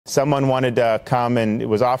someone wanted to come and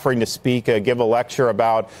was offering to speak, give a lecture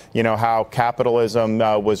about, how capitalism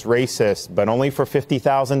was racist, but only for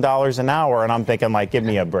 $50,000 an hour. And I'm thinking, like, give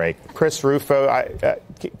me a break. Chris Rufo,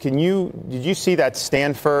 did you see that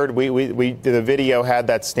Stanford? The video had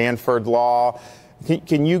that Stanford law.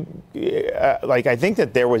 Can you, I think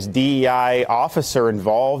that there was DEI officer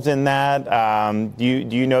involved in that. Do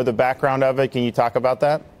you know the background of it? Can you talk about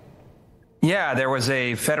that? Yeah, there was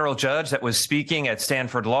a federal judge that was speaking at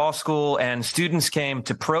Stanford Law School, and students came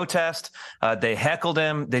to protest. They heckled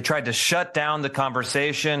him. They tried to shut down the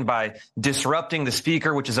conversation by disrupting the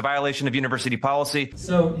speaker, which is a violation of university policy.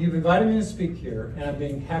 So you've invited me to speak here, and I'm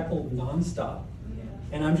being heckled nonstop.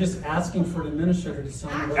 And I'm just asking for an administrator to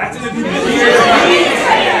sign the That's an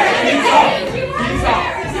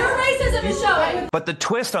Your racism is showing. But the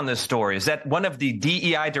twist on this story is that one of the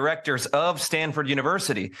DEI directors of Stanford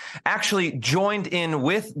University actually joined in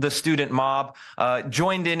with the student mob,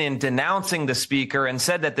 joined in denouncing the speaker and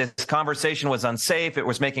said that this conversation was unsafe. It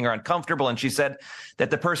was making her uncomfortable. And she said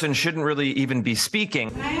that the person shouldn't really even be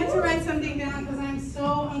speaking. I had to write something down because I'm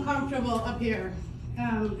so uncomfortable up here.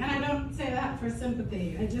 And I don't say that for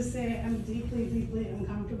sympathy. I just say I'm deeply, deeply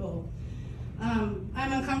uncomfortable. I'm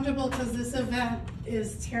uncomfortable because this event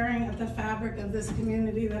is tearing at the fabric of this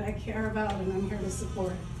community that I care about and I'm here to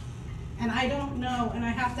support. And I don't know, and I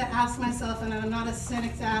have to ask myself, and I'm not a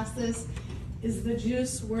cynic to ask this, is the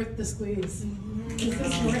juice worth the squeeze? Is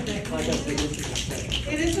this worth it?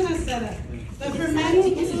 It isn't a setup. But for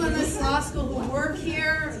many people in this law school who work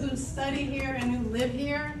here, who study here, and who live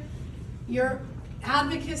here, your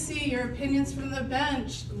advocacy, your opinions from the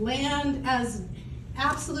bench land as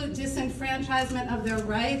absolute disenfranchisement of their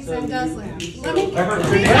rights and does land. Let me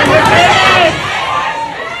please.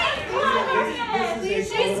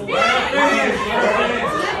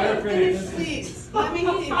 Let me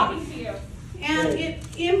finish. And it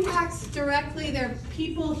impacts directly their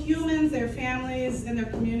people, humans, their families, and their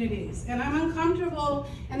communities. And I'm uncomfortable,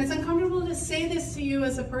 and it's uncomfortable to say this to you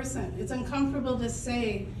as a person. It's uncomfortable to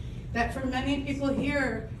say that for many people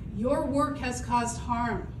here, your work has caused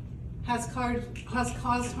harm, has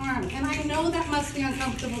caused harm. And I know that must be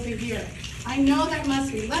uncomfortable to hear. I know that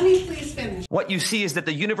must be. Let me please finish. What you see is that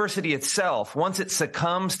the university itself, once it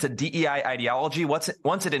succumbs to DEI ideology, once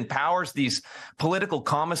it empowers these political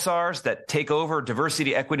commissars that take over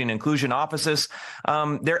diversity, equity, and inclusion offices,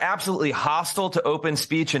 they're absolutely hostile to open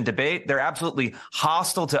speech and debate. They're absolutely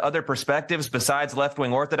hostile to other perspectives besides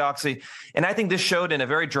left-wing orthodoxy. And I think this showed in a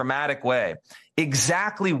very dramatic way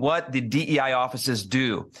exactly what the DEI offices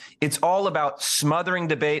do. It's all about smothering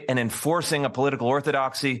debate and enforcing a political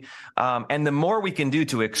orthodoxy. And the more we can do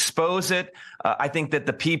to expose it, I think that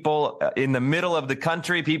the people in the middle of the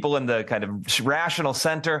country, people in the kind of rational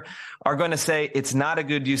center, are going to say it's not a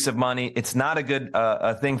good use of money. It's not a good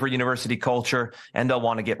thing for university culture, and they'll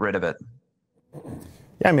want to get rid of it.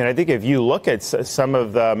 Yeah, I mean, I think if you look at some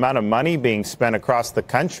of the amount of money being spent across the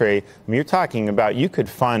country, I mean, you're talking about you could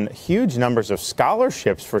fund huge numbers of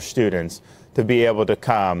scholarships for students to be able to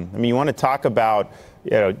come. I mean, you want to talk about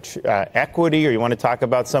equity, or you want to talk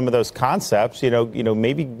about some of those concepts,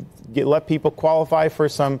 maybe let people qualify for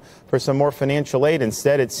some more financial aid.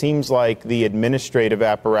 Instead, it seems like the administrative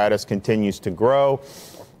apparatus continues to grow.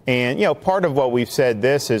 And, part of what we've said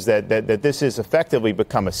is that this has effectively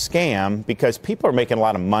become a scam because people are making a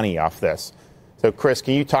lot of money off this. So, Chris,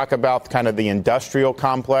 can you talk about kind of the industrial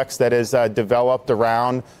complex that has developed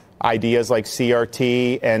around ideas like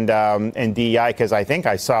CRT and DEI? Because I think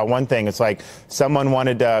I saw one thing. It's like someone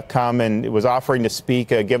wanted to come and was offering to speak,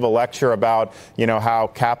 give a lecture about, how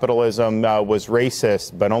capitalism was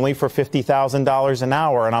racist, but only for $50,000 an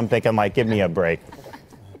hour. And I'm thinking, like, give me a break.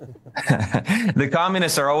 The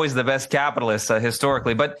communists are always the best capitalists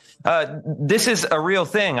historically, but this is a real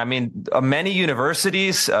thing. I mean, many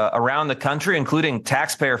universities around the country, including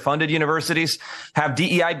taxpayer-funded universities, have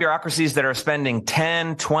DEI bureaucracies that are spending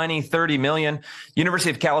 10, 20, 30 million. University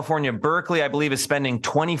of California, Berkeley, I believe, is spending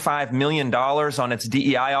 $25 million on its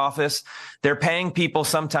DEI office. They're paying people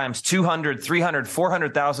sometimes $200,000,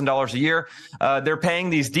 $300,000, $400,000 a year. They're paying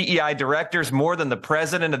these DEI directors more than the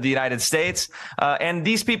president of the United States. And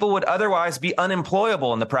these people would otherwise be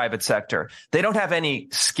unemployable in the private sector. They don't have any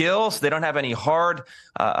skills. They don't have any hard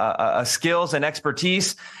skills and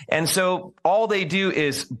expertise. And so all they do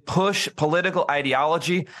is push political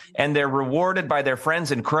ideology, and they're rewarded by their friends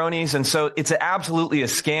and cronies. And so it's absolutely a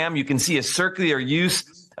scam. You can see a circular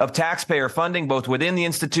use of taxpayer funding, both within the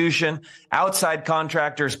institution, outside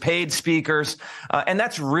contractors, paid speakers. And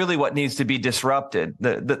that's really what needs to be disrupted.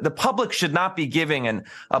 The public should not be giving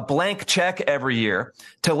a blank check every year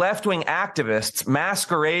to left-wing activists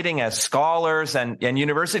masquerading as scholars and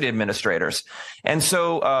university administrators. And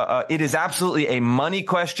so it is absolutely a money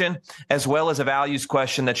question as well as a values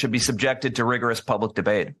question that should be subjected to rigorous public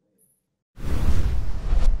debate.